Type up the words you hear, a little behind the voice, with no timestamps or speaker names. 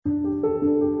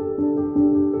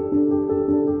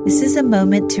This is a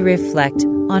moment to reflect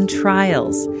on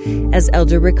trials, as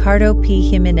Elder Ricardo P.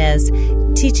 Gimenez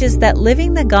teaches that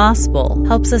living the gospel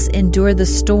helps us endure the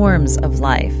storms of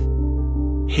life.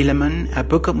 Helaman, a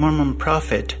Book of Mormon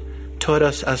prophet, taught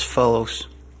us as follows: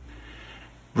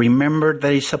 Remember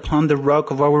that it is upon the rock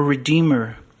of our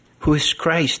Redeemer, who is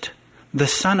Christ, the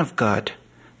Son of God,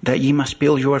 that ye must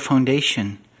build your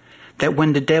foundation, that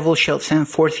when the devil shall send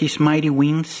forth his mighty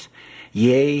winds,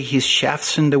 yea, his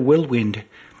shafts in the whirlwind,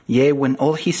 yea, when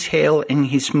all his hail and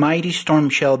his mighty storm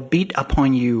shall beat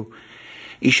upon you,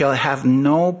 it shall have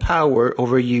no power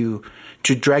over you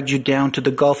to drag you down to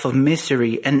the gulf of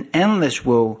misery and endless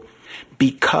woe,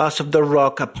 because of the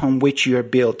rock upon which you are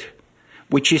built,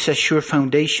 which is a sure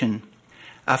foundation,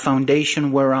 a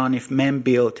foundation whereon if men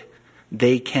build,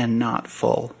 they cannot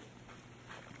fall.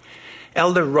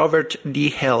 Elder Robert D.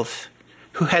 Hales,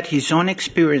 who had his own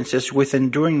experiences with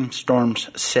enduring storms,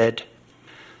 said,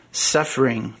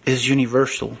 "Suffering is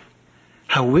universal.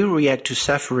 How we react to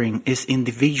suffering is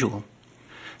individual.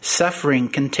 Suffering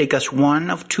can take us one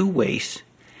of two ways.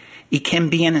 It can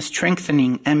be a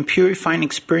strengthening and purifying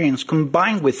experience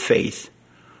combined with faith,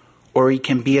 or it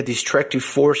can be a destructive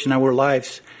force in our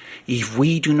lives if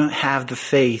we do not have the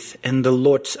faith in the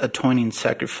Lord's atoning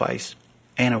sacrifice."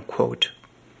 End of quote.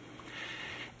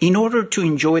 In order to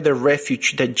enjoy the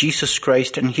refuge that Jesus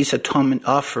Christ and his atonement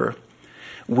offer,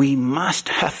 we must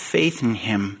have faith in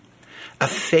him, a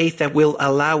faith that will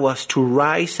allow us to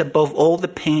rise above all the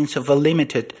pains of a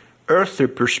limited earthly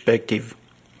perspective.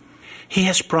 He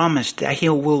has promised that he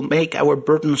will make our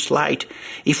burdens light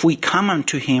if we come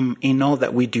unto him in all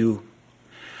that we do.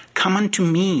 "Come unto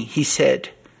me," he said,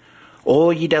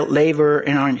 "all ye that labor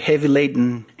and are heavy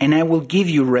laden, and I will give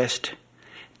you rest.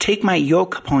 Take my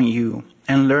yoke upon you,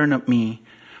 and learn of me,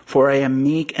 for I am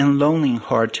meek and lowly in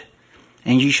heart,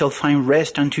 and ye shall find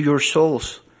rest unto your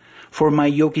souls. For my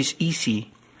yoke is easy,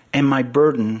 and my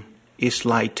burden is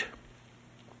light."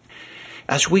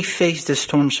 As we face the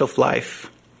storms of life,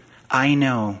 I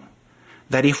know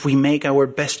that if we make our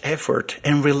best effort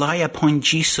and rely upon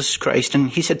Jesus Christ and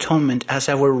his atonement as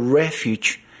our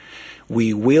refuge,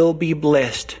 we will be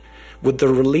blessed with the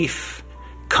relief,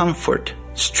 comfort,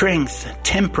 strength,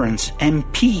 temperance, and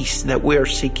peace that we are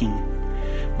seeking,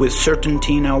 with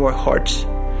certainty in our hearts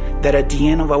that at the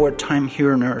end of our time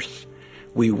here on earth,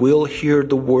 we will hear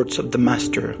the words of the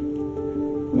Master,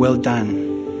 "Well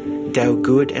done, thou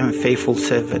good and faithful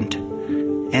servant.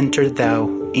 Enter thou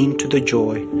into the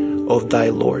joy of thy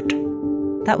Lord."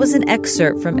 That was an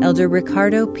excerpt from Elder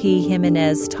Ricardo P.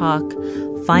 Gimenez' talk,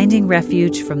 Finding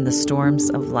Refuge from the Storms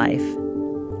of Life.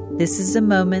 This is a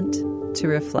moment to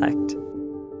reflect.